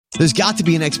There's got to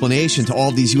be an explanation to all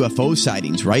of these UFO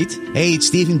sightings, right? Hey, it's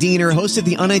Stephen Diener, host of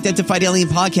the Unidentified Alien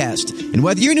Podcast. And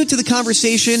whether you're new to the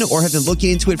conversation or have been looking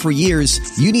into it for years,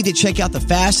 you need to check out the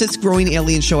fastest growing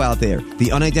alien show out there,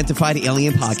 the Unidentified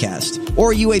Alien Podcast,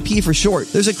 or UAP for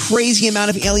short. There's a crazy amount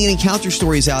of alien encounter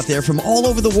stories out there from all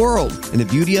over the world. And the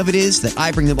beauty of it is that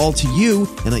I bring them all to you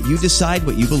and let you decide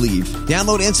what you believe.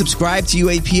 Download and subscribe to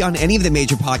UAP on any of the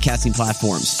major podcasting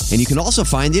platforms. And you can also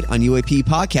find it on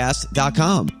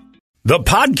UAPpodcast.com. The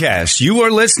podcast you are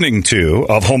listening to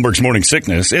of Holmberg's Morning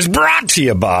Sickness is brought to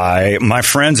you by my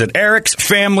friends at Eric's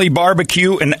Family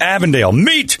Barbecue in Avondale.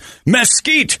 Meet,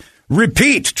 mesquite,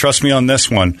 repeat. Trust me on this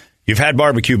one. You've had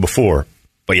barbecue before,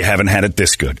 but you haven't had it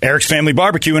this good. Eric's Family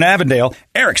Barbecue in Avondale,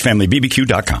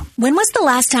 ericsfamilybbq.com. When was the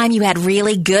last time you had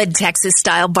really good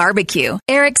Texas-style barbecue?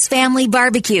 Eric's Family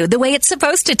Barbecue, the way it's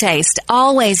supposed to taste.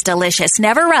 Always delicious,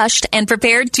 never rushed, and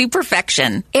prepared to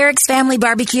perfection. Eric's Family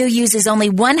Barbecue uses only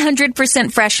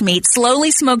 100% fresh meat,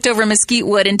 slowly smoked over mesquite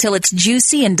wood until it's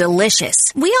juicy and delicious.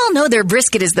 We all know their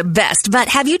brisket is the best, but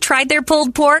have you tried their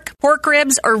pulled pork, pork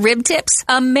ribs, or rib tips?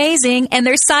 Amazing, and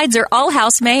their sides are all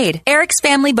house-made. Eric's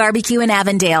Family Barbecue in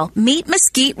Avondale. Meet,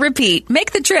 mesquite, repeat.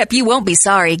 Make the trip. You won't be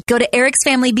sorry. Go to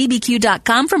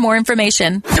ericsfamilybbq.com for more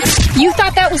information. You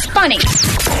thought that was funny.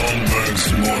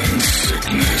 Holmberg's Morning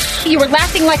Sickness. You were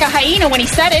laughing like a hyena when he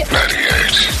said it.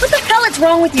 98. What the hell is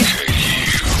wrong with you?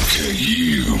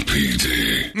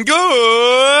 KUPD.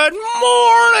 Good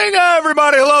morning,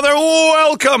 everybody. Hello there.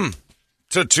 Welcome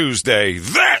to Tuesday.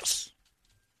 This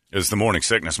is the Morning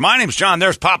Sickness. My name's John.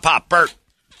 There's Pop Bert.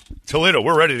 Toledo,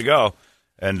 we're ready to go.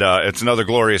 And it's another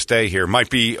glorious day here.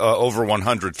 Might be over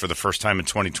 100 for the first time in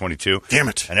 2022. Damn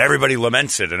it. And everybody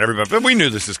laments it. But we knew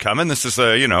this is coming. This is,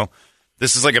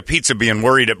 this is like a pizza being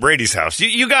worried at Brady's house.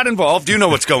 You got involved. You know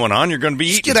what's going on. You're going to be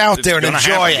eating. Get out there and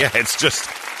enjoy it. Yeah, it's just,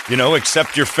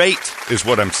 accept your fate is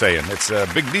what I'm saying. It's a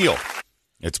big deal.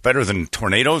 It's better than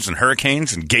tornadoes and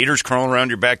hurricanes and gators crawling around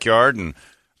your backyard and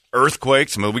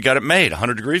earthquakes. I mean, we got it made.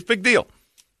 100 degrees, big deal.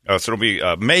 So it'll be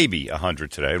maybe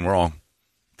 100 today, and we're all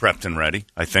prepped and ready.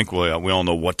 I think we all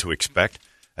know what to expect,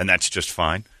 and that's just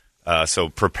fine. So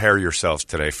prepare yourselves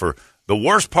today for the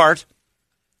worst part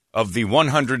of the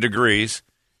 100 degrees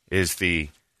is the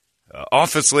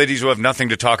office ladies who have nothing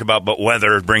to talk about but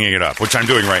weather bringing it up, which I'm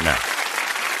doing right now.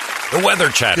 The weather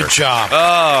chatter. Good job.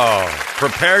 Oh,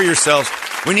 prepare yourselves.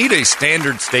 We need a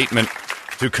standard statement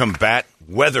to combat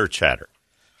weather chatter.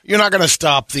 You're not going to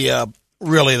stop the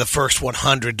first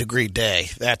 100-degree day.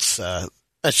 That's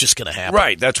just going to happen.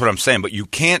 Right, that's what I'm saying. But you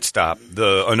can't stop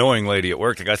the annoying lady at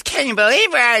work that goes, "Can you believe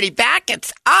we're already back?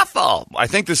 It's awful." I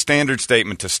think the standard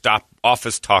statement to stop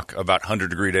office talk about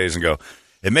 100-degree days and go,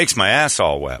 "It makes my ass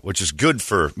all wet," which is good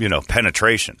for,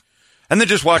 penetration. And then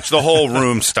just watch the whole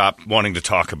room stop wanting to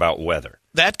talk about weather.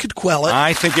 That could quell it.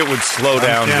 I think it would slow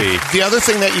down The other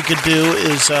thing that you could do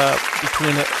is,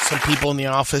 between some people in the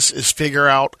office, is figure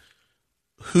out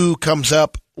who comes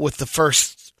up with the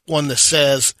first one that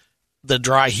says the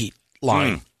dry heat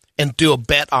line and do a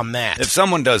bet on that. If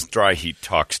someone does dry heat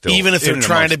talk still. Even if they're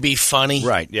trying to be funny.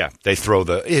 Right, yeah. They throw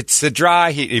it's a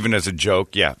dry heat, even as a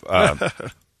joke, yeah.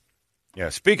 Yeah,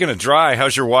 speaking of dry,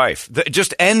 how's your wife?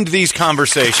 Just end these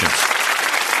conversations.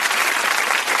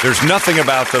 There's nothing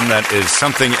about them that is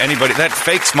something that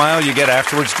fake smile you get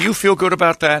afterwards, do you feel good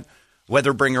about that?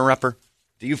 Weather bringer-upper?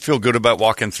 Do you feel good about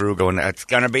walking through going, "It's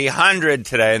going to be 100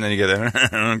 today," and then you get there,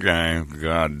 okay,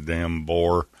 goddamn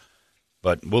bore.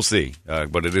 But we'll see.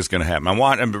 But it is going to happen.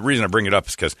 And the reason I bring it up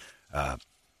is because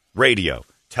radio,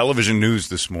 television news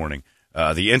this morning,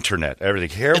 the internet, everything.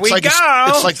 Here we go.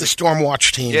 It's like the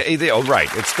Stormwatch team. Yeah, right.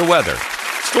 It's the weather.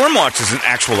 Stormwatch is an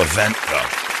actual event, though.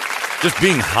 Just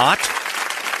being hot,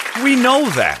 we know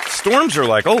that. Storms are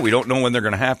like, we don't know when they're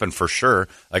going to happen for sure.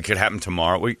 Like, it could happen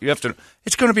tomorrow. It's going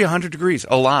to be 100 degrees,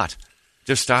 a lot.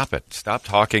 Just stop it. Stop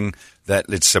talking that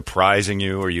it's surprising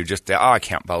you or you just, I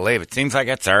can't believe it. Seems like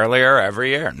it's earlier every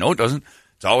year. No, it doesn't.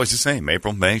 It's always the same.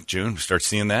 April, May, June. We start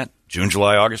seeing that. June,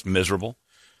 July, August, miserable.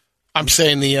 I'm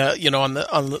saying the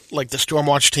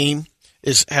Stormwatch team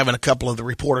is having a couple of the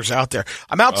reporters out there.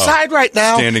 I'm outside right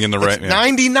now. Standing in the rain.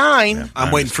 99. Yeah,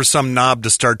 I'm waiting for some knob to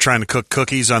start trying to cook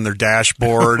cookies on their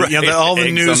dashboard. Right. All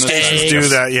the news stations do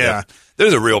that. Yeah.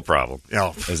 They're the real problem.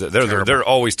 Oh, they're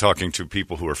always talking to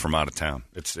people who are from out of town.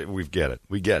 We get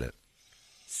it.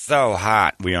 So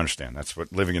hot. We understand. That's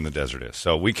what living in the desert is.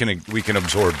 So we can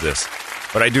absorb this.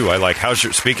 But I like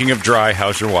speaking of dry,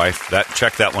 how's your wife?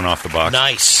 Check that one off the box.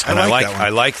 Nice. And I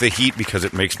like the heat because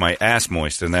it makes my ass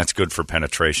moist, and that's good for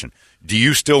penetration. Do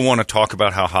you still want to talk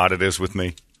about how hot it is with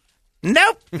me?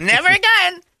 Nope, never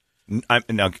again.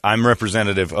 I'm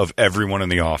representative of everyone in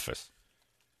the office.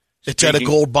 It's at a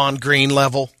gold bond green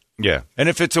level. Yeah. And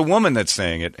if it's a woman that's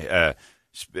saying it,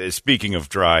 speaking of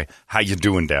dry, how you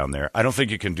doing down there? I don't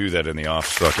think you can do that in the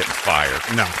office without getting fired.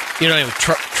 No. You don't have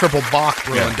triple Bach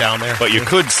brewing down there. But you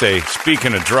could say,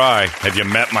 speaking of dry, have you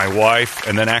met my wife?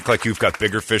 And then act like you've got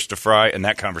bigger fish to fry, and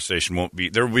that conversation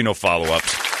there will be no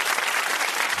follow-ups.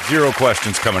 0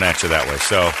 questions coming at you that way.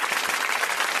 So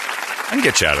I can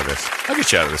get you out of this. I'll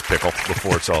get you out of this pickle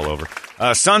before it's all over.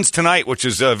 Suns tonight, which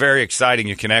is very exciting.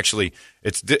 You can actually,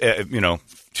 it's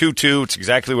 2-2. It's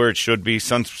exactly where it should be.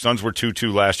 Suns were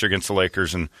 2-2 last year against the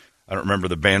Lakers, and I don't remember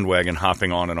the bandwagon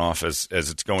hopping on and off as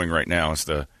it's going right now.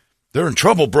 They're in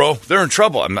trouble, bro. They're in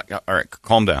trouble. All right,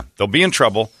 calm down. They'll be in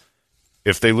trouble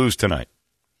if they lose tonight,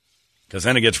 because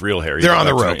then it gets real hairy. They're on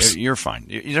the ropes. You're fine.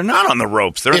 You're not on the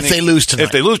ropes. If they lose tonight.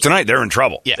 If they lose tonight, they're in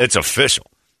trouble. Yeah. It's official.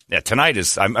 Yeah, tonight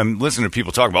is. I'm listening to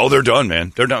people talk about. Oh, they're done,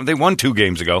 man. They're done. They won 2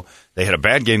 games ago. They had a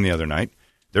bad game the other night.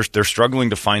 They're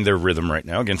struggling to find their rhythm right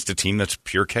now against a team that's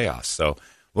pure chaos. So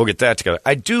we'll get that together.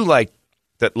 I do like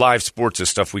that live sports is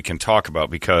stuff we can talk about,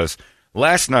 because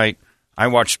last night I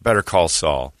watched Better Call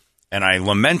Saul, and I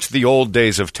lament the old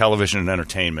days of television and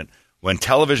entertainment when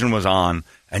television was on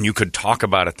and you could talk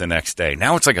about it the next day.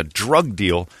 Now it's like a drug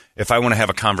deal if I want to have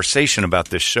a conversation about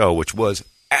this show, which was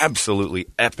absolutely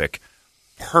epic.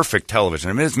 Perfect television.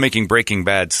 I mean, it's making Breaking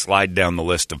Bad slide down the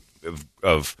list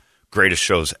of greatest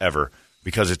shows ever,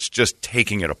 because it's just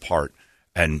taking it apart,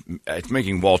 and it's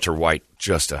making Walter White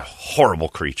just a horrible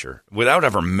creature without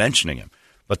ever mentioning him.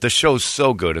 But the show's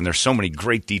so good, and there's so many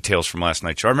great details from last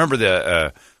night's show. I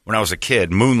remember when I was a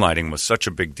kid, moonlighting was such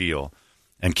a big deal,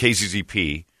 and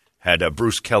KZZP had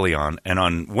Bruce Kelly on, and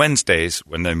on Wednesdays,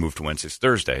 when they moved to Wednesdays,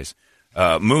 Thursdays,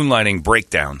 moonlighting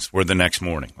breakdowns were the next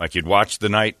morning. Like, you'd watch the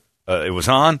night it was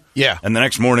on, yeah, and the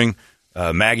next morning,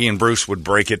 Maggie and Bruce would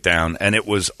break it down, and it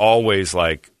was always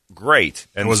like great.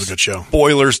 And it was a good show.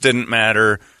 Spoilers didn't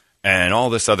matter, and all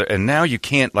this other. And now you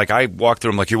can't. Like, I walk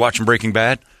through them, like, you're watching Breaking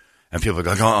Bad, and people are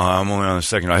like, I'm only on the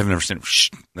second. I haven't never seen it. Shh.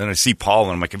 Then I see Paul,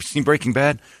 and I'm like, have you seen Breaking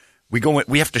Bad? We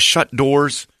have to shut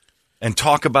doors and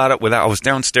talk about it without. I was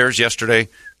downstairs yesterday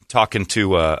talking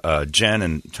to Jen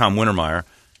and Tom Wintermeyer.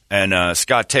 And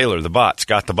Scott Taylor,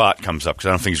 Scott the Bot comes up, because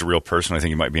I don't think he's a real person. I think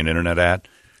he might be an internet ad.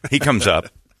 He comes up,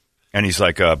 and he's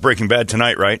like, Breaking Bad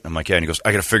tonight, right? I'm like, yeah. And he goes,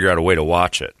 I got to figure out a way to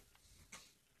watch it.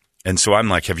 And so I'm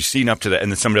like, have you seen up to that? And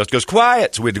then somebody else goes,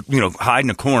 quiet. So we had to, hide in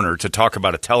a corner to talk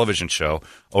about a television show,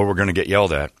 or we're going to get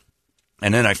yelled at.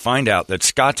 And then I find out that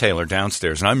Scott Taylor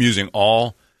downstairs, and I'm using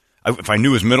if I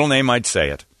knew his middle name, I'd say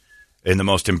it, in the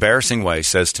most embarrassing way,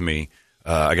 says to me,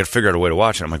 I got to figure out a way to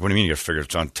watch it. I'm like, what do you mean you got to figure it?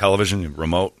 It's on television,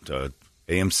 remote,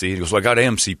 AMC. He goes, well, I got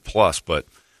AMC Plus, but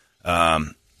I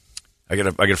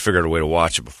got to figure out a way to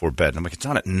watch it before bed. And I'm like, it's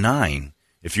on at 9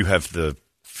 if you have the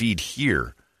feed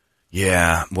here.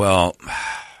 Yeah, well,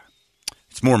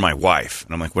 it's more my wife.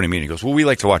 And I'm like, what do you mean? He goes, well, we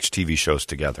like to watch TV shows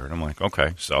together. And I'm like,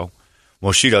 okay, so?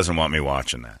 Well, she doesn't want me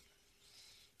watching that.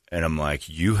 And I'm like,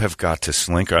 you have got to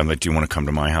slink. I'm like, do you want to come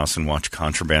to my house and watch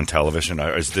contraband television?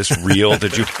 Is this real?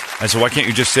 I said, why can't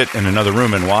you just sit in another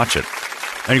room and watch it?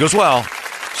 And he goes, well,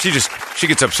 she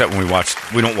gets upset when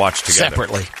we don't watch together.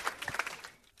 Separately.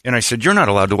 And I said, you're not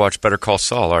allowed to watch Better Call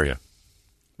Saul, are you?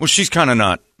 Well, she's kind of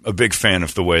not a big fan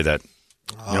of the way that,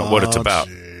 what it's about.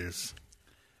 Geez.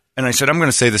 And I said, I'm going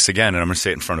to say this again, and I'm going to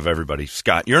say it in front of everybody.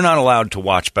 Scott, you're not allowed to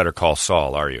watch Better Call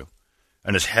Saul, are you?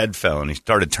 And his head fell, and he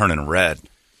started turning red.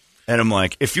 And I'm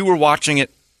like, if you were watching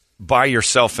it by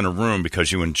yourself in a room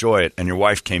because you enjoy it and your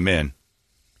wife came in,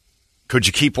 could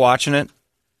you keep watching it?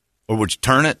 Or would you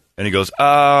turn it? And he goes,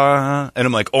 And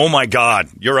I'm like, oh, my God,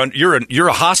 you're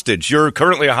a hostage. You're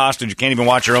currently a hostage. You can't even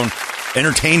watch your own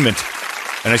entertainment.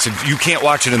 And I said, you can't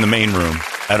watch it in the main room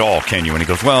at all, can you? And he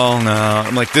goes, well, no.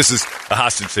 I'm like, this is a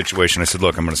hostage situation. I said,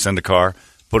 look, I'm going to send a car,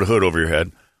 put a hood over your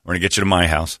head. We're going to get you to my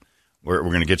house. We're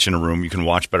going to get you in a room. You can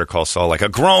watch Better Call Saul like a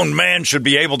grown man should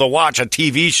be able to watch a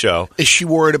TV show. Is she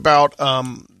worried about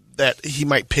that he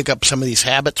might pick up some of these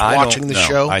habits watching the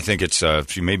show? I think it's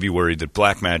she may be worried that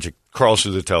black magic crawls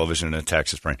through the television and attacks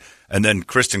his brain. And then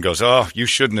Kristen goes, oh, you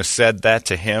shouldn't have said that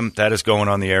to him. That is going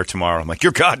on the air tomorrow. I'm like,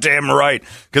 you're goddamn right.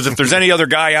 Because if there's any other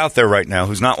guy out there right now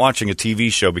who's not watching a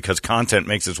TV show because content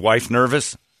makes his wife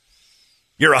nervous,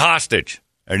 you're a hostage.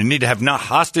 And you need to have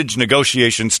hostage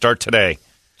negotiations start today.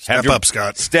 Step up,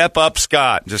 Scott. Step up,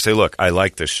 Scott. Just say, look, I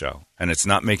like this show, and it's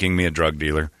not making me a drug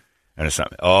dealer, and it's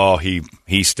not. Oh, he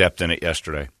stepped in it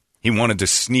yesterday. He wanted to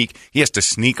sneak. He has to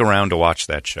sneak around to watch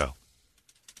that show.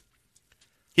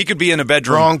 He could be in a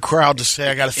bedroom. Wrong crowd to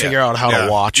say I got to figure out how to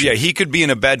watch. Yeah, he could be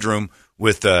in a bedroom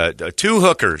with 2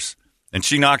 hookers, and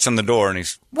she knocks on the door, and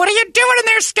he's, what are you doing in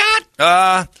there,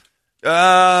 Scott?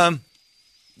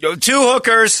 Yo, 2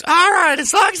 hookers. All right,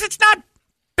 as long as it's not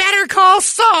Better Call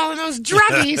Saul and those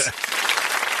druggies.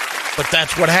 But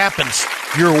that's what happens.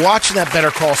 You're watching that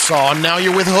Better Call Saul, and now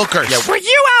you're with hookers. Yeah, were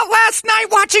you out last night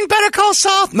watching Better Call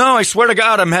Saul? No, I swear to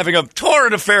God, I'm having a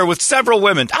torrid affair with several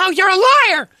women. Oh, you're a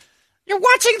liar. You're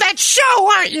watching that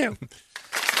show, aren't you?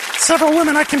 Several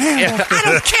women I can handle. Yeah. I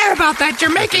don't care about that.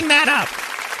 You're making that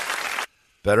up.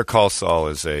 Better Call Saul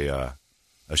is a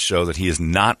show that he is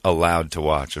not allowed to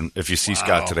watch. And if you see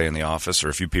Scott today in the office, or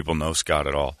if you people know Scott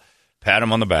at all, pat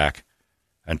him on the back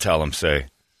and tell him, say,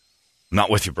 not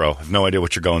with you, bro. I have no idea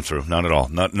what you're going through. Not at all.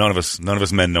 None of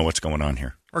us men know what's going on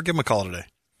here. Or give him a call today.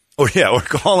 Or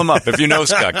call him up. If you know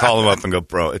Scott, call him up and go,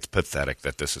 bro, it's pathetic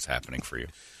that this is happening for you.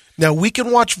 Now, we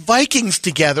can watch Vikings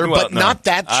together, but not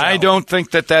that show. I don't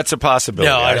think that that's a possibility.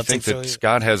 No, I don't think think so that either.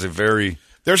 Scott has a very...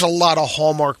 There's a lot of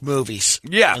Hallmark movies.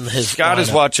 Yeah, in his Scott is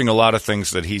lineup. watching a lot of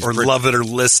things that he's... Or Love It or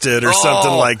Listed or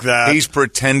something like that. He's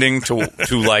pretending to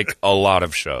like a lot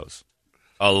of shows.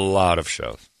 A lot of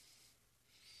shows.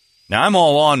 Now, I'm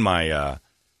all on my,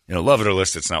 Love It or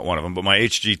Listed's not one of them, but my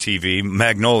HGTV,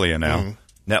 Magnolia now,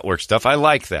 network stuff, I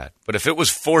like that. But if it was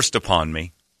forced upon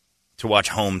me to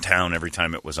watch Hometown every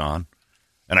time it was on,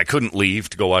 and I couldn't leave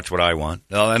to go watch what I want,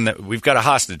 well, then we've got a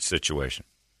hostage situation.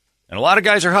 And a lot of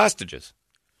guys are hostages.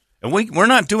 And we're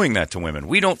not doing that to women.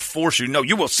 We don't force you. No,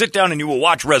 you will sit down and you will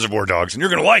watch Reservoir Dogs, and you're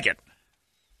going to like it.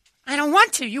 I don't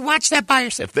want to. You watch that by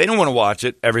yourself. If they don't want to watch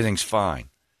it, everything's fine.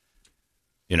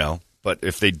 But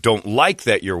if they don't like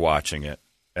that you're watching it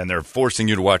and they're forcing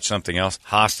you to watch something else,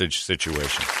 hostage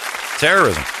situation.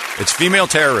 Terrorism. It's female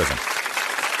terrorism.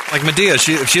 Like Medea, if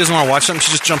she doesn't want to watch something,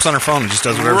 she just jumps on her phone and just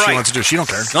does whatever she wants to do. She don't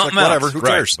care. Something like, whatever, else. who Right.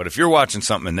 cares? But if you're watching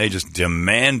something and they just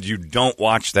demand you don't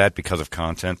watch that because of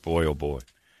content, boy, oh boy.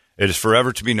 It is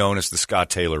forever to be known as the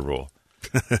Scott Taylor rule.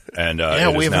 And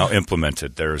it is now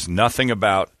implemented. There is nothing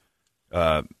about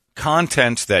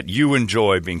content that you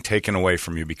enjoy being taken away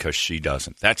from you because she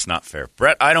doesn't. That's not fair.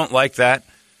 Brett, I don't like that,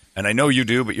 and I know you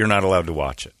do, but you're not allowed to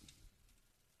watch it.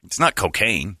 It's not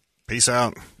cocaine. Peace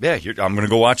out. Yeah, I'm going to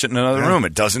go watch it in another room.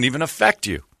 It doesn't even affect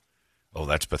you. Oh,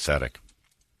 that's pathetic.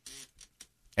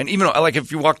 And even like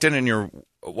if you walked in and your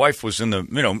wife was in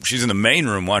the, she's in the main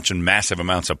room watching massive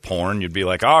amounts of porn, you'd be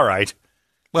like, all right.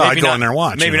 Well, I'd go in there and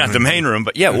watch. Maybe not the main room,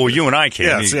 but yeah, well, you and I can.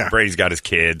 Yes, yeah. Brady's got his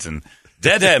kids, and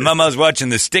Dad, Mama's watching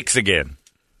the sticks again.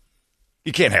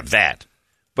 You can't have that.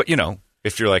 But,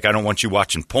 if you're like, I don't want you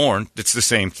watching porn, it's the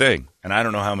same thing. And I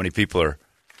don't know how many people are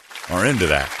into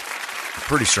that. I'm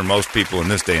pretty sure most people in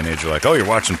this day and age are like, oh, you're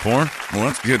watching porn? Well,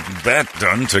 let's get that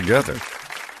done together.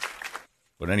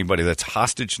 But anybody that's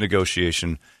hostage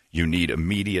negotiation, you need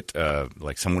immediate,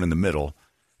 like someone in the middle,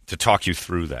 to talk you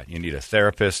through that. You need a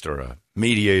therapist or a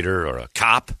mediator or a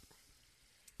cop.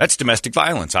 That's domestic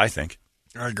violence, I think.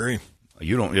 I agree.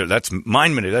 That's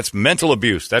mind manipulation. That's mental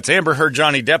abuse. That's Amber Heard,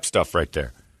 Johnny Depp stuff right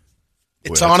there.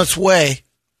 It's on its way.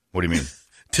 What do you mean?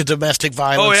 To domestic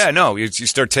violence. Oh yeah, no. You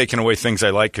start taking away things I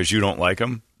like because you don't like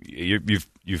them.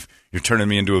 You're turning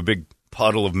me into a big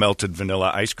puddle of melted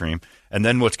vanilla ice cream. And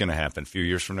then what's going to happen a few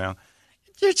years from now?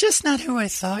 You're just not who I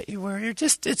thought you were.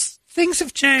 Things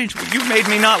have changed. You made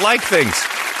me not like things.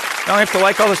 Now I have to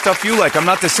like all the stuff you like. I'm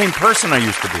not the same person I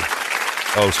used to be.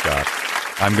 Oh, Scott,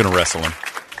 I'm going to wrestle him.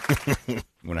 I'm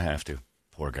going to have to.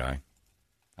 Poor guy.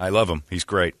 I love him. He's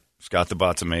great. Scott the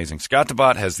Bot's amazing. Scott the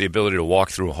Bot has the ability to walk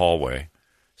through a hallway,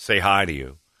 say hi to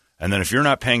you, and then if you're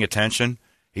not paying attention,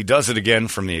 he does it again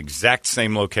from the exact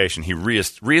same location. He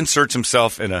reinserts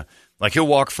himself in like he'll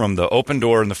walk from the open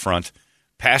door in the front,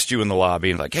 past you in the lobby,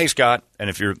 and like, hey, Scott. And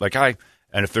if you're like, hi,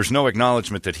 and if there's no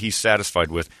acknowledgement that he's satisfied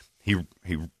with, he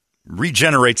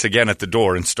regenerates again at the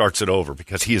door and starts it over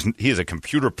because he is a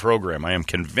computer program. I am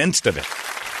convinced of it.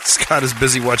 Scott is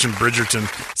busy watching Bridgerton.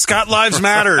 Scott Lives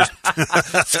Matter.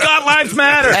 Scott Lives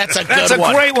Matter. That's a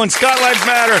great one. Scott Lives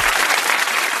Matter.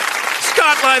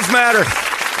 Scott Lives Matter.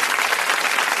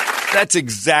 That's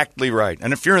exactly right.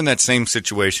 And if you're in that same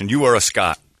situation, you are a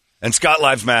Scott. And Scott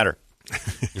Lives Matter.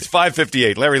 It's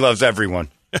 5:58. Larry loves everyone.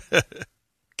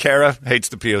 Kara hates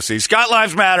the POC. Scott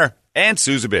Lives Matter. And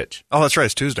Sue's a bitch. Oh, that's right.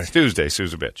 It's Tuesday.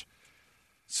 Sue's a bitch.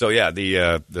 So yeah,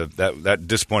 that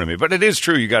disappointed me. But it is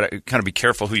true. You got to kind of be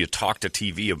careful who you talk to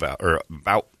TV about or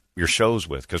about your shows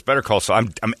with. Because Better Call Saul,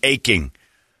 I'm aching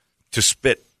to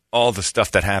spit all the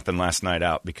stuff that happened last night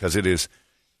out because it is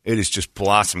just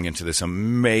blossoming into this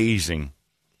amazing.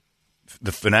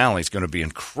 The finale is going to be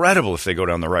incredible if they go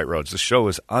down the right roads. The show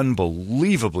is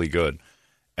unbelievably good.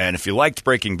 And if you liked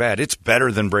Breaking Bad, it's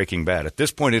better than Breaking Bad. At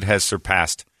this point, it has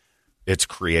surpassed its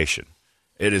creation.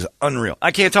 It is unreal.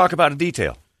 I can't talk about it in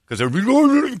detail because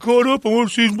I'm caught up.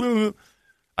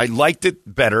 I liked it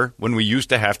better when we used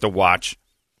to have to watch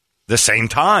the same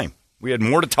time. We had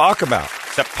more to talk about,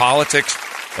 except politics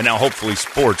and now hopefully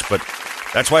sports. But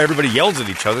that's why everybody yells at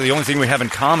each other. The only thing we have in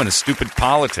common is stupid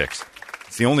politics.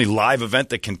 It's the only live event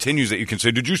that continues that you can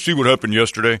say, did you see what happened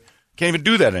yesterday? Can't even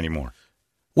do that anymore.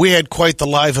 We had quite the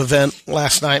live event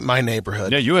last night in my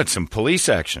neighborhood. Yeah, you had some police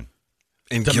action.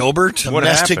 In Gilbert?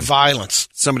 Domestic violence.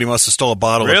 Somebody must have stole a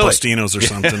bottle of Postino's or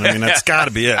something. I mean, that's got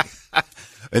to be it.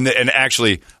 And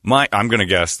actually, I'm going to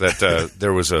guess that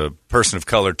there was a person of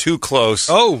color too close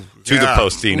to the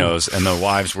Postinos, and the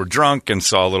wives were drunk and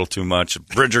saw a little too much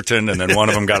Bridgerton, and then one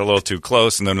of them got a little too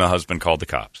close, and then the husband called the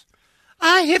cops.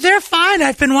 They're fine.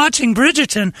 I've been watching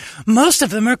Bridgerton. Most of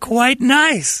them are quite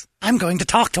nice. I'm going to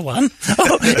talk to one.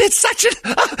 Oh, it's such an...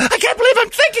 I can't believe I'm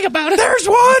thinking about it. There's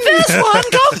one.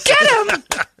 Go get him.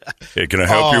 Hey, can I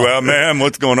help you out, ma'am?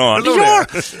 What's going on?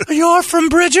 You're from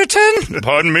Bridgerton?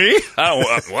 Pardon me?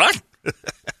 What?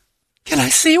 Can I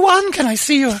see one? Can I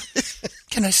see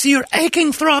your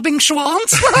aching, throbbing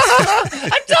schwanz?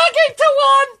 I'm talking to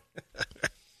one.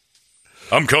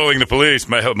 I'm calling the police.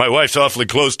 My wife's awfully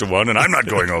close to one, and I'm not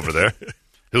going over there.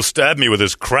 He'll stab me with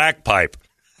his crack pipe.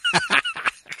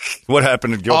 What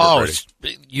happened at Gilbert,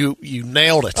 Brady? You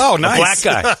nailed it. Oh, nice. A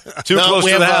black guy. Too close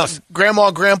to the house. Grandma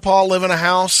and Grandpa live in a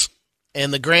house,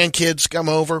 and the grandkids come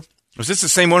over. Was this the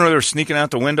same one where they were sneaking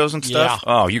out the windows and stuff?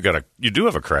 Yeah. Oh, you do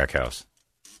have a crack house.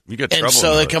 You got trouble. And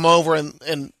so they come over,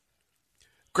 and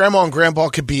Grandma and Grandpa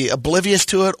could be oblivious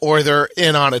to it, or they're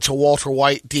in on it. It's a Walter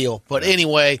White deal. But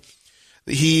anyway,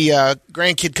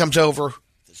 grandkid comes over,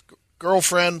 his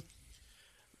girlfriend.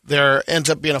 There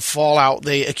ends up being a fallout.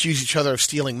 They accuse each other of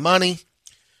stealing money.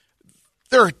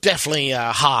 They're definitely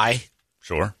high.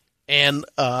 Sure. And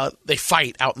they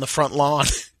fight out in the front lawn.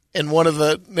 And one of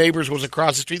the neighbors was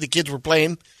across the street. The kids were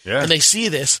playing. Yeah. And they see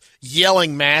this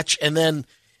yelling match. And then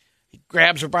he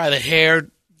grabs her by the hair.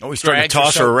 Oh, he's trying to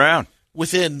toss her around.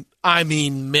 Within,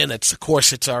 minutes. Of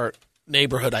course, it's our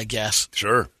neighborhood, I guess.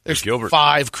 Sure. There's Gilbert.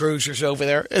 5 cruisers over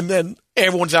there. And then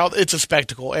everyone's out. It's a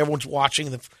spectacle. Everyone's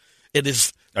watching. It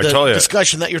is the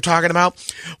discussion that you're talking about.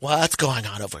 What's going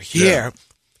on over here? Yeah.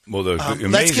 Well,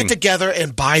 let's get together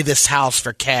and buy this house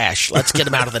for cash. Let's get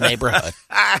him out of the neighborhood.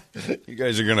 You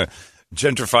guys are going to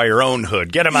gentrify your own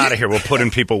hood. Get him out of here. We'll put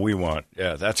in people we want.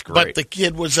 Yeah, that's great. But the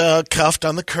kid was cuffed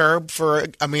on the curb for,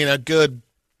 a good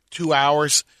 2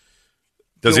 hours.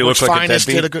 Does he look like a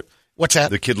deadbeat? What's that?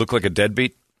 The kid look like a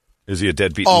deadbeat? Is he a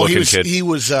deadbeat-looking kid? He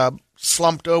was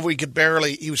slumped over. He could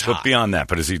barely. He was hot. But beyond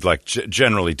that, is he like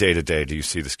generally day to day? Do you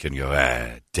see this kid and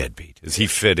go, deadbeat? Does he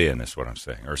fit in? Is what I'm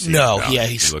saying. Or he's in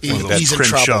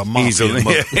trouble.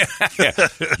 Mafia.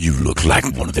 You look like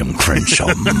one of them Crenshaw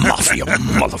Mafia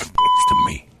motherfuckers to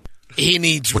me. He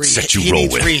needs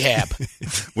rehab.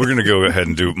 We're gonna go ahead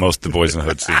and do most of the Boys in the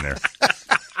Hood scene there.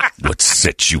 What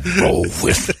set you roll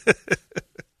with?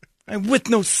 I'm with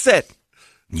no set.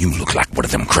 You look like one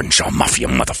of them Crenshaw Mafia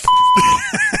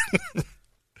motherfuckers.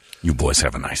 You boys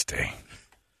have a nice day.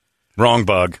 Wrong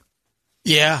bug.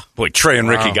 Yeah. Boy, Trey and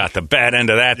Ricky got the bad end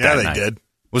of that night. Yeah, they did.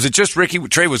 Was it just Ricky?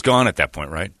 Trey was gone at that point,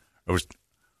 right?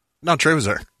 No, Trey was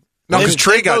there. No, because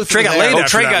Trey got laid. Oh,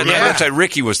 Trey got yeah.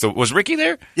 Ricky was Ricky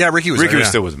there? Yeah, Ricky was there. Ricky was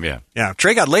still with him, yeah. Yeah,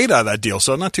 Trey got laid out of that deal,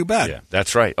 so not too bad. Yeah,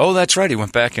 that's right. Oh, that's right. He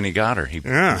went back and he got her. He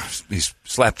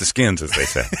slapped the skins, as they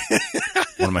say.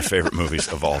 One of my favorite movies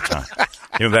of all time.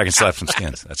 He went back and slapped some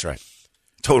skins. That's right.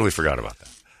 Totally forgot about that.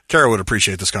 Kara would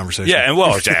appreciate this conversation. Yeah,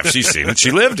 and she's seen it.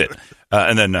 She lived it.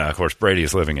 And then, of course, Brady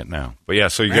is living it now. But yeah,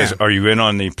 so you guys, are you in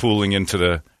on the pooling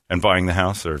into and buying the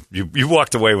house? Or you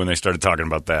walked away when they started talking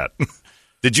about that?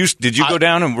 Did you go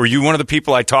down and were you one of the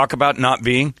people I talk about not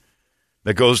being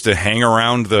that goes to hang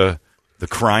around the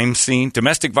crime scene?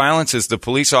 Domestic violence is the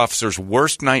police officer's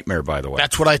worst nightmare, by the way.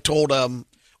 That's what I told the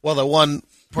one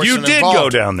person you did involved. Go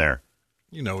down there.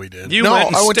 You know we did. You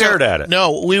went and stared at it.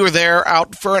 No, we were there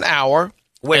out for an hour.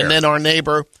 Where? And then our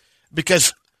neighbor,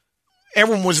 because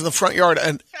everyone was in the front yard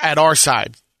and at our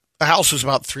side. The house was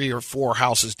about 3 or 4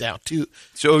 houses down, too.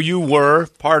 So you were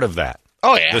part of that.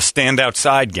 Oh, yeah. The stand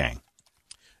outside gang.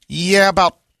 Yeah,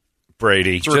 about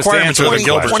Brady. Just answer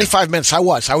 25 minutes. I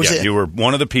was in. You were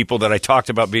one of the people that I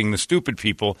talked about being the stupid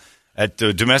people at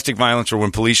domestic violence or when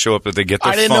police show up that they get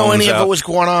their phones out. I didn't know any of it was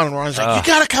going on. And Ron's like, you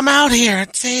got to come out here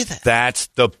and say that. That's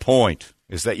the point,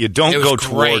 is that you don't go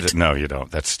towards it. No, you don't.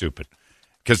 That's stupid.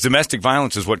 Because domestic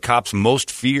violence is what cops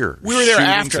most fear. We were there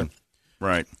after.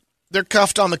 Right. They're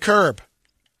cuffed on the curb.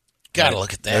 Got to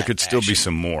look at that. There could still be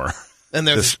some more. And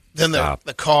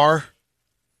the car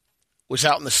was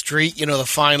out in the street. You know, the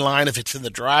fine line. If it's in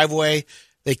the driveway,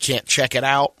 they can't check it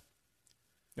out.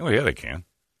 Oh, yeah, they can.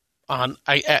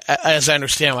 as I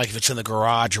understand, like if it's in the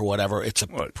garage or whatever, it's a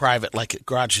private, like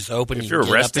garage is open. If you're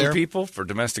arresting people for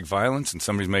domestic violence and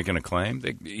somebody's making a claim,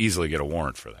 they easily get a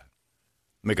warrant for that.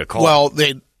 Make a call. Well,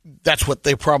 that's what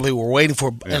they probably were waiting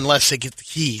for, unless they get the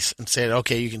keys and say,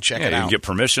 okay, you can check it out. You can get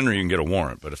permission or you can get a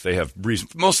warrant. But if they have reason,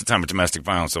 most of the time with domestic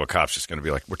violence, though, a cop's just going to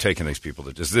be like, we're taking these people.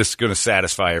 Is this going to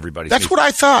satisfy everybody's That's needs? what I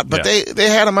thought, but they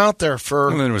had them out there for...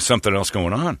 Well, then there was something else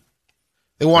going on.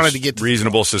 They wanted to get...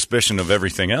 reasonable suspicion of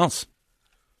everything else.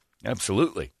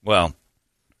 Absolutely. Well,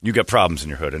 you got problems in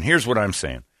your hood. And here's what I'm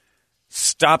saying.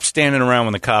 Stop standing around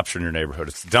when the cops are in your neighborhood.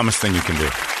 It's the dumbest thing you can do.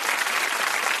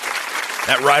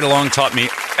 That ride-along taught me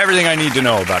everything I need to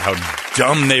know about how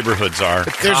dumb neighborhoods are.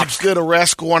 If there's a good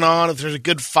arrest going on, if there's a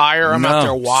good fire, I'm out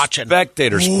there watching.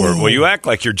 Spectator sport. Well, you act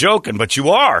like you're joking, but you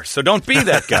are, so don't be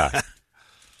that guy.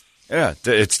 Yeah,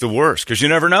 it's the worst, because you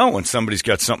never know when somebody's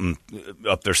got something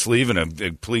up their sleeve and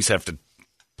the police have to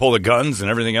pull the guns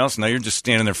and everything else. Now you're just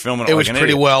standing there filming it It like was an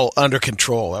pretty idiot. well under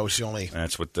control. That was the only...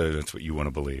 That's what you want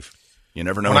to believe. You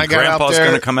never know when when I got Grandpa's out there,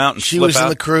 going to come out and she flip was out. in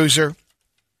the cruiser.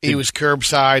 He was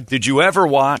curbside. Did you ever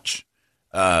watch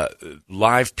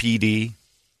Live PD?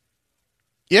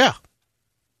 Yeah.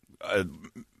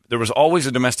 There was always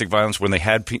a domestic violence when they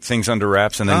had things under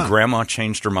wraps, and then Grandma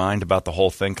changed her mind about the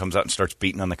whole thing, comes out and starts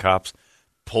beating on the cops,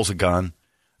 pulls a gun.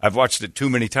 I've watched it too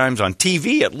many times on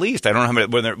TV, at least. I don't know how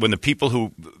many, when the people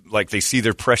who, like, they see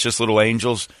their precious little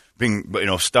angels being,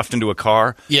 stuffed into a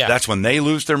car. Yeah. That's when they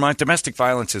lose their mind. Domestic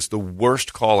violence is the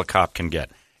worst call a cop can get.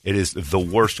 It is the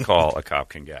worst call a cop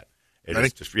can get.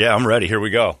 Ready? Yeah, I'm ready. Here we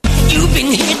go. You've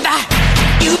been hit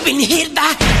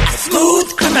by a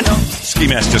smooth criminal. Ski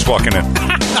Mask just walking in.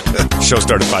 Show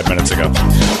started 5 minutes ago.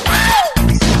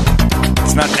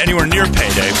 It's not anywhere near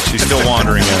payday. She's still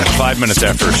wandering in 5 minutes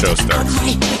after her show starts.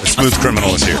 The smooth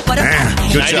criminal is here.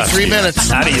 Man, good job, 93 Steve. minutes.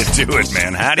 How do you do it,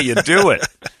 man? How do you do it?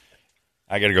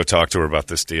 I got to go talk to her about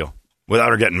this deal without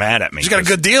her getting mad at me. She's got a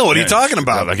good deal. What are you talking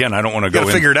about? Again, I don't want to go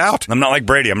in. Figure it out. I'm not like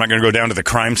Brady. I'm not going to go down to the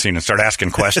crime scene and start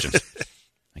asking questions.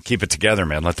 Keep it together,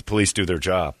 man. Let the police do their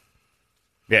job.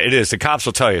 Yeah, it is. The cops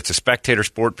will tell you it's a spectator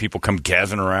sport. People come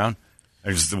gathering around.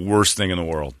 It's the worst thing in the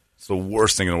world. It's the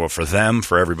worst thing in the world for them,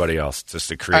 for everybody else. Just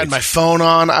to create. I had my phone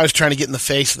on. I was trying to get in the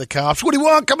face of the cops. What do you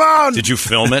want? Come on. Did you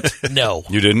film it? No.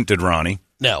 You didn't? Did Ronnie?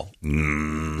 No.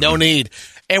 No need.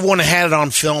 Everyone had it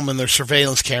on film and their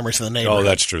surveillance cameras in the neighborhood. Oh,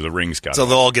 that's true. The Ring's got it. So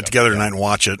they'll all get together tonight and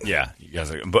watch it. Yeah. You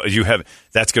guys, but you have.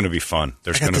 That's going to be fun.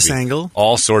 There's going to be angle.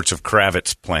 All sorts of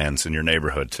Kravitz plans in your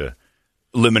neighborhood to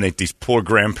eliminate these poor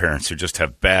grandparents who just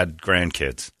have bad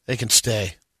grandkids. They can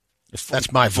stay.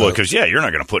 That's my vote. Well, because, you're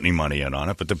not going to put any money in on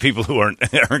it, but the people who aren't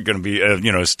going to be,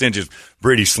 as stingy as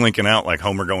Brady slinking out like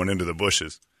Homer going into the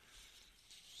bushes.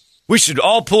 We should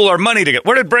all pool our money together.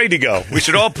 Where did Brady go? We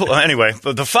should all pool. Anyway,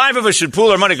 the five of us should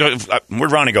pool our money.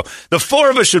 Where'd Ronnie go? The four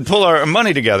of us should pool our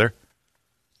money together.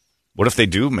 What if they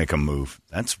do make a move?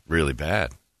 That's really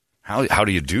bad. How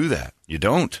do you do that? You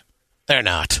don't. They're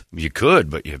not. You could,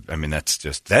 but that's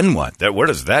just, then what? Where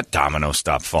does that domino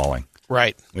stop falling?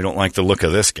 Right. We don't like the look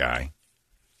of this guy.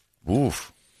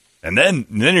 Oof. And then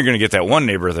you're going to get that one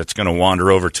neighbor that's going to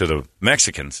wander over to the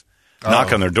Mexicans,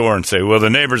 knock on their door and say, well, the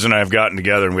neighbors and I have gotten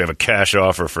together and we have a cash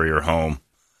offer for your home.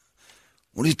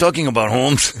 What are you talking about,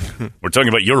 Holmes? We're talking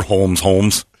about your Holmes.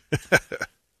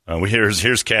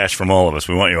 Here's cash from all of us.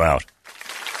 We want you out.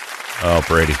 Oh,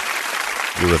 Brady,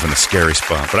 you live in a scary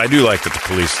spot. But I do like that the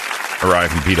police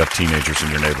arrive and beat up teenagers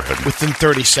in your neighborhood. Within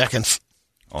 30 seconds.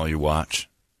 All you watch.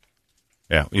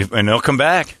 Yeah, and they'll come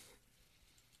back.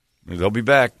 They'll be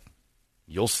back.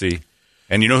 You'll see.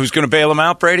 And you know who's going to bail them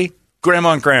out, Brady?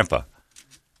 Grandma and Grandpa.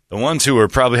 The ones who are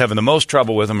probably having the most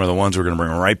trouble with them are the ones who are going to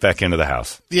bring them right back into the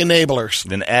house. The enablers.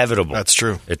 Inevitable. That's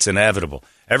true. It's inevitable.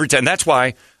 Every time. That's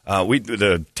why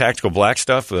the tactical black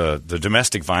stuff, the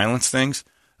domestic violence things,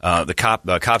 the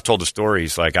cop told the story.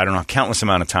 He's like, I don't know, countless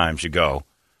amount of times you go,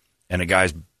 and a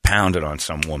guy's pounded on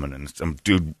some woman, and some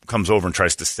dude comes over and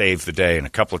tries to save the day, and a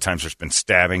couple of times there's been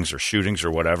stabbings or shootings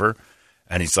or whatever,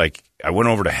 and he's like, I went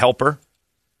over to help her.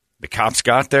 The cops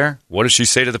got there. What does she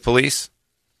say to the police?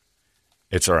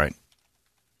 It's all right.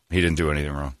 He didn't do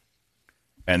anything wrong.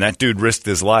 And that dude risked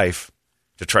his life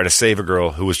to try to save a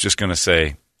girl who was just going to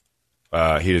say,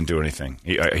 he didn't do anything.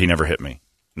 He never hit me.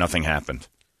 Nothing happened.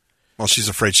 Well, she's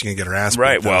afraid she can get her ass beat.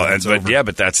 Right. Well,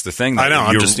 but that's the thing. I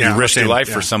know. You risk your life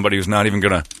for somebody who's not even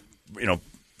going to,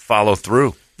 follow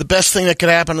through. The best thing that could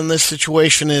happen in this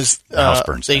situation is The house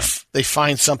burns down. they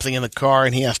find something in the car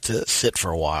and he has to sit for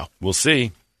a while. We'll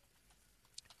see.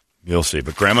 You'll see.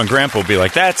 But Grandma and Grandpa will be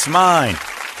like, that's mine.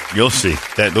 You'll see.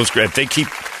 If they keep,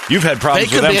 you've had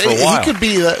problems with them for a while. He could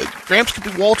be, Gramps could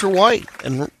be Walter White.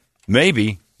 And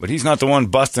maybe. But he's not the one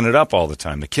busting it up all the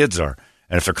time. The kids are.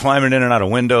 And if they're climbing in and out of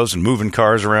windows and moving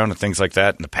cars around and things like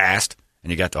that in the past,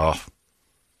 and you got to,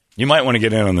 you might want to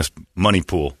get in on this money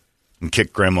pool and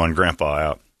kick Grandma and Grandpa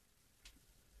out.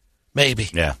 Maybe.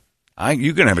 Yeah.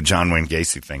 You're going to have a John Wayne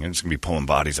Gacy thing. It's going to be pulling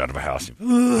bodies out of a house.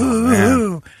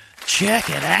 Ooh, check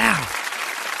it out.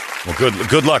 Well,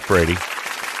 good luck, Brady.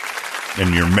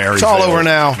 And your Maryvale. It's all over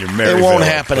now. It won't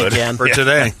happen again. For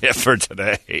today. Yeah, for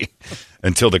today.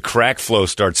 Until the crack flow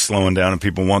starts slowing down and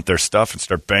people want their stuff and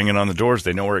start banging on the doors.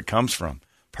 They know where it comes from.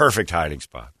 Perfect hiding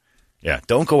spot. Yeah,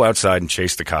 don't go outside and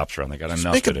chase the cops around. They got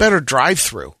enough make to a do. better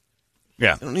drive-through.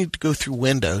 Yeah. You don't need to go through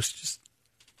windows.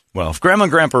 Well, if Grandma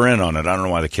and Grandpa are in on it, I don't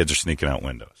know why the kids are sneaking out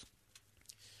windows.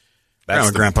 Grandma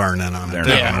and Grandpa aren't in on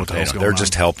it. They're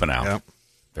just helping out.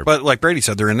 Yep. But like Brady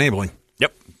said, they're enabling.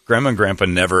 Yep. Grandma and Grandpa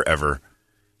never, ever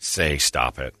say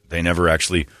stop it. They never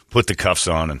actually put the cuffs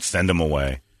on and send them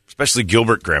away, especially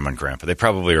Gilbert Grandma and Grandpa. They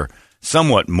probably are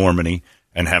somewhat Mormon-y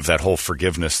and have that whole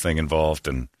forgiveness thing involved.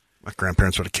 And my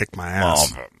grandparents would have kicked my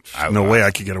ass. No way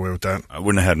I could get away with that. I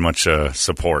wouldn't have had much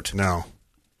support. No.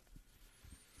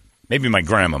 Maybe my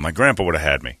grandma. My grandpa would have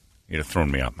had me. He'd have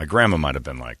thrown me up. My grandma might have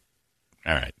been like,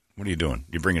 all right, what are you doing?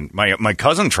 You bringing my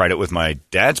cousin tried it with my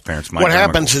dad's parents. What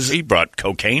happens is he brought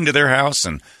cocaine to their house,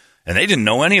 and they didn't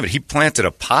know any of it. He planted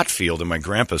a pot field in my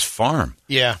grandpa's farm.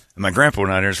 Yeah. And my grandpa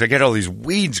went out here and said, I get all these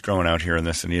weeds growing out here and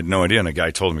this, and he had no idea. And a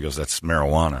guy told him, he goes, that's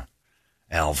marijuana,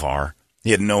 Alvar.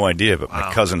 He had no idea, but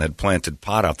my cousin had planted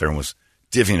pot out there and was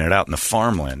divvying it out in the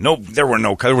farmland. There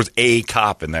was a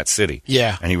cop in that city.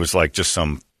 Yeah. And he was like just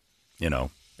some,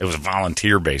 it was a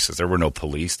volunteer basis. There were no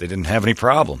police. They didn't have any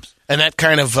problems. And that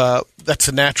kind of, that's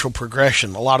a natural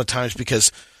progression a lot of times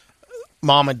because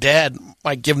mom and dad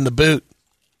might give them the boot.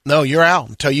 No, you're out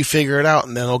until you figure it out,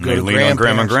 and then they'll go to lean on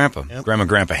Grandma and Grandpa. Yep. Grandma and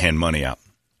Grandpa hand money out.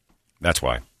 That's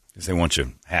why. Because they want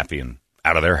you happy and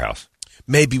out of their house.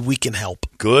 Maybe we can help.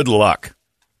 Good luck.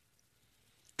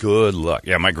 Good luck.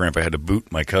 Yeah, my grandpa had to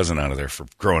boot my cousin out of there for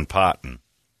growing pot and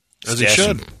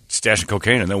stashing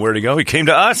cocaine. And then where'd he go? He came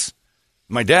to us.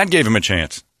 My dad gave him a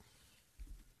chance.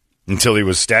 Until he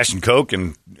was stashing coke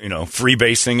and,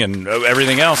 freebasing and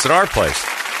everything else at our place.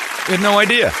 We had no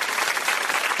idea.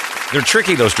 They're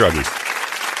tricky, those druggies.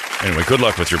 Anyway, good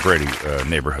luck with your Brady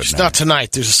neighborhood. It's not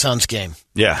tonight. There's a Suns game.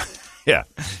 Yeah.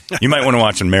 You might want to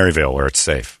watch in Maryvale where it's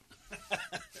safe.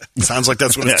 Sounds like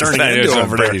that's what it's turning into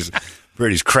over there.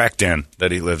 Brady's crack den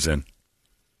that he lives in.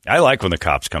 I like when the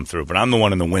cops come through, but I'm the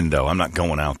one in the window. I'm not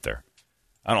going out there.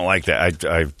 I don't like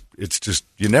that. It's just,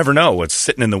 you never know what's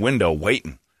sitting in the window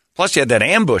waiting. Plus, you had that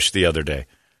ambush the other day,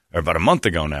 or about a month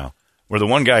ago now, where the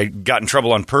one guy got in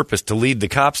trouble on purpose to lead the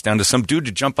cops down to some dude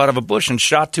to jump out of a bush and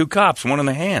shot 2 cops, one in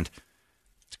the hand.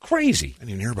 It's crazy. I didn't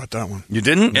even hear about that one. You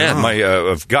didn't? No. Yeah, my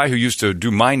a guy who used to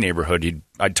do my neighborhood,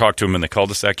 I'd talk to him in the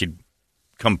cul-de-sac. He'd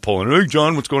come pulling, hey,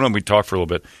 John, what's going on? We'd talk for a little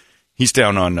bit. He's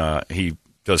down on, he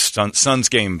does Suns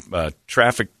game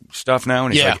traffic stuff now,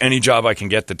 and he's like, any job I can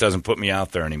get that doesn't put me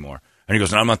out there anymore. And he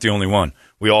goes, I'm not the only one.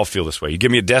 We all feel this way. You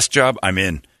give me a desk job, I'm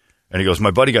in. And he goes,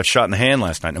 my buddy got shot in the hand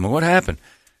last night. And I'm like, what happened?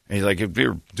 And he's like, we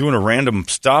were doing a random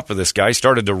stop of this guy. He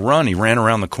started to run. He ran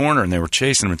around the corner, and they were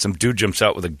chasing him. And some dude jumps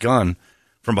out with a gun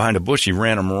from behind a bush. He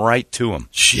ran him right to him.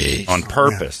 Jeez. On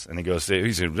purpose. And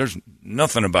he said, there's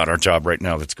nothing about our job right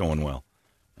now that's going well.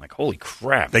 I'm like, holy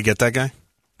crap. They get that guy?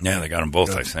 Yeah, they got them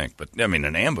both, I think. But, I mean,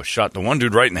 an ambush shot the one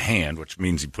dude right in the hand, which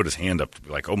means he put his hand up to be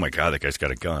like, oh, my God, that guy's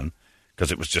got a gun,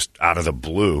 because it was just out of the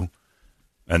blue.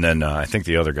 And then I think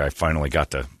the other guy finally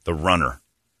got the runner.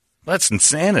 That's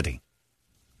insanity.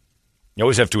 You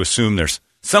always have to assume there's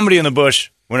somebody in the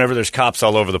bush whenever there's cops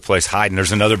all over the place hiding.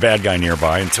 There's another bad guy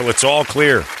nearby until it's all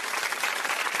clear.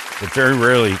 They very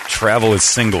rarely travel as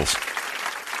singles.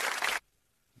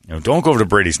 Don't go over to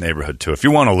Brady's neighborhood, too, if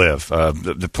you want to live.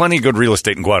 There's plenty of good real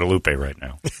estate in Guadalupe right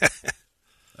now.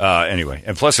 Anyway,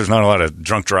 and plus there's not a lot of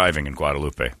drunk driving in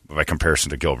Guadalupe by comparison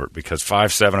to Gilbert, because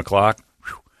 5, 7 o'clock,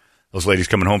 those ladies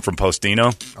coming home from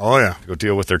Postino. Oh, yeah. To go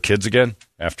deal with their kids again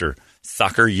after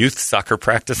youth soccer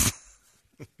practice.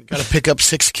 Got to pick up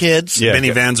 6 kids. Yeah,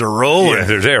 minivans are rolling.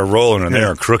 Yeah, they are rolling, and they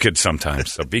are crooked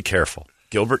sometimes, so be careful.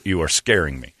 Gilbert, you are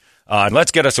scaring me.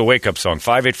 Let's get us a wake-up song,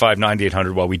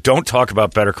 585-9800, while we don't talk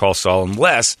about Better Call Saul,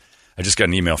 unless I just got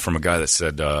an email from a guy that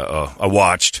said, I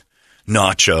watched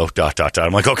Nacho, ...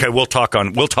 I'm like, okay, we'll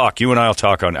talk. You and I will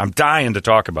talk on. I'm dying to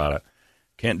talk about it.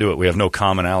 Can't do it. We have no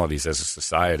commonalities as a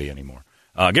society anymore.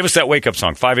 Give us that wake-up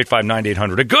song,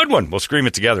 585-9800. A good one. We'll scream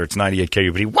it together. It's 98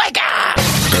 KUPD. Wake up!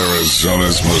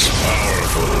 Arizona's most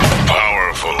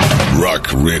powerful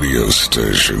rock radio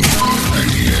station. 98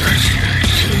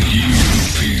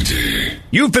 KUPD.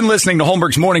 You've been listening to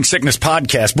Holmberg's Morning Sickness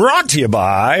Podcast, brought to you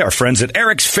by our friends at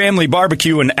Eric's Family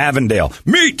Barbecue in Avondale.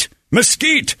 Meet,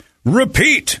 mesquite,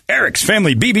 repeat.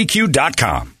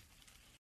 Eric'sFamilyBBQ.com.